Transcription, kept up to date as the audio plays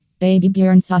Baby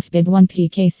Bjorn Soft Bib 1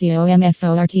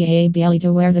 PKCOMFORTABLE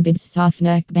to wear the bib's soft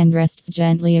neckband rests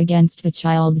gently against the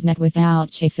child's neck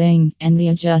without chafing, and the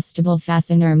adjustable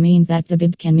fastener means that the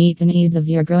bib can meet the needs of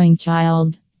your growing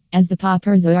child. As the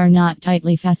poppers are not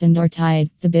tightly fastened or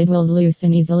tied, the bib will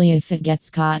loosen easily if it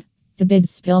gets caught. The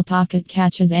bib's spill pocket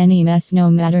catches any mess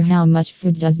no matter how much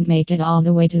food doesn't make it all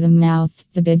the way to the mouth.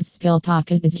 The bib's spill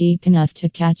pocket is deep enough to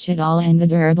catch it all, and the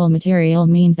durable material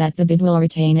means that the bib will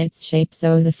retain its shape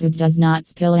so the food does not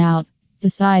spill out. The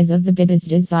size of the bib is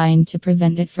designed to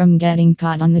prevent it from getting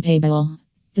caught on the table.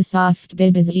 The soft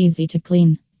bib is easy to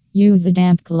clean. Use a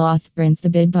damp cloth, rinse the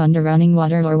bib under running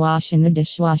water or wash in the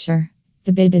dishwasher.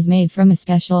 The bib is made from a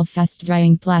special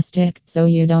fast-drying plastic, so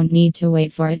you don't need to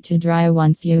wait for it to dry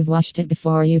once you've washed it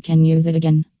before you can use it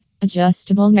again.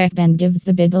 Adjustable neckband gives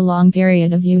the bib a long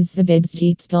period of use. The bib's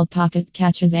deep spill pocket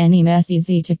catches any mess,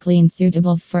 easy to clean,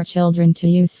 suitable for children to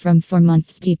use from 4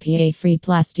 months. BPA-free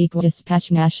plastic will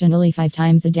dispatch nationally 5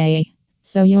 times a day.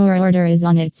 So your order is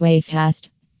on its way fast.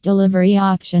 Delivery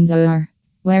options are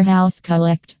warehouse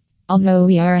collect. Although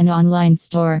we are an online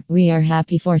store, we are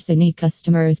happy for Sydney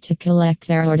customers to collect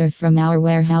their order from our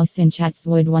warehouse in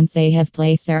Chatswood. Once they have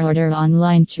placed their order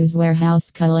online, choose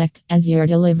warehouse collect as your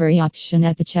delivery option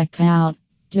at the checkout.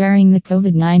 During the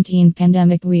COVID-19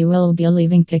 pandemic, we will be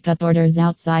leaving pickup orders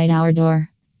outside our door.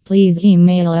 Please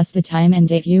email us the time and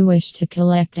date you wish to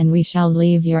collect, and we shall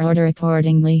leave your order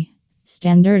accordingly.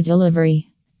 Standard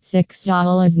delivery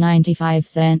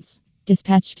 $6.95.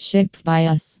 Dispatched shipped by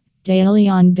us. Daily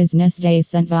on business days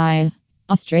sent via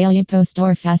Australia Post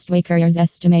or Fastway Couriers.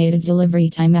 Estimated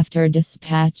delivery time after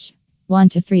dispatch 1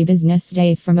 to 3 business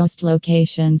days for most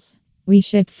locations. We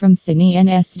ship from Sydney.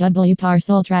 NSW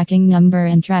parcel tracking number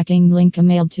and tracking link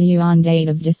mailed to you on date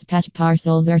of dispatch.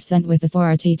 Parcels are sent with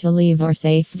authority to leave or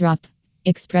safe drop.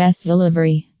 Express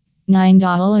delivery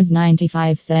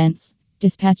 $9.95.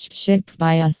 Dispatched shipped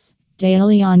by us.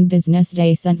 Daily on business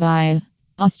day sent via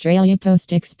Australia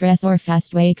Post Express or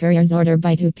Fastway Couriers. Order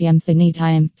by 2 p.m. Sydney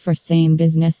time for same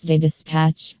business day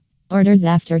dispatch. Orders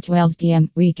after 12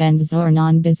 p.m. weekends or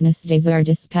non-business days are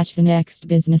dispatched the next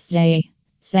business day.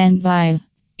 Sent via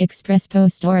Express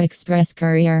Post or Express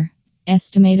Courier.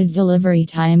 Estimated delivery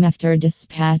time after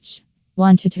dispatch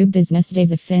 1 to 2 business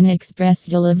days if in Express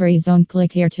Delivery Zone.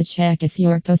 Click here to check if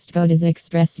your postcode is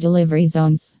Express Delivery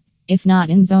Zones. If not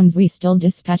in zones, we still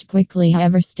dispatch quickly.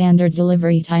 However, standard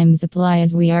delivery times apply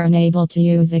as we are unable to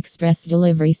use express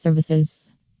delivery services.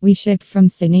 We ship from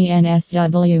Sydney.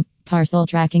 NSW parcel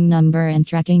tracking number and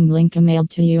tracking link mailed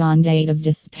to you on date of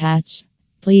dispatch.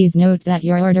 Please note that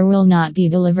your order will not be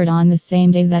delivered on the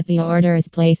same day that the order is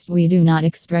placed. We do not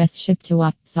express ship to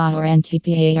WAPSA or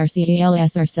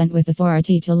NTPARCELS are sent with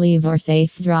authority to leave or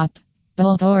safe drop.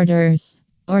 Bulk orders.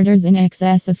 Orders in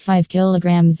excess of 5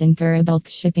 kilograms incur a bulk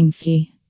shipping fee.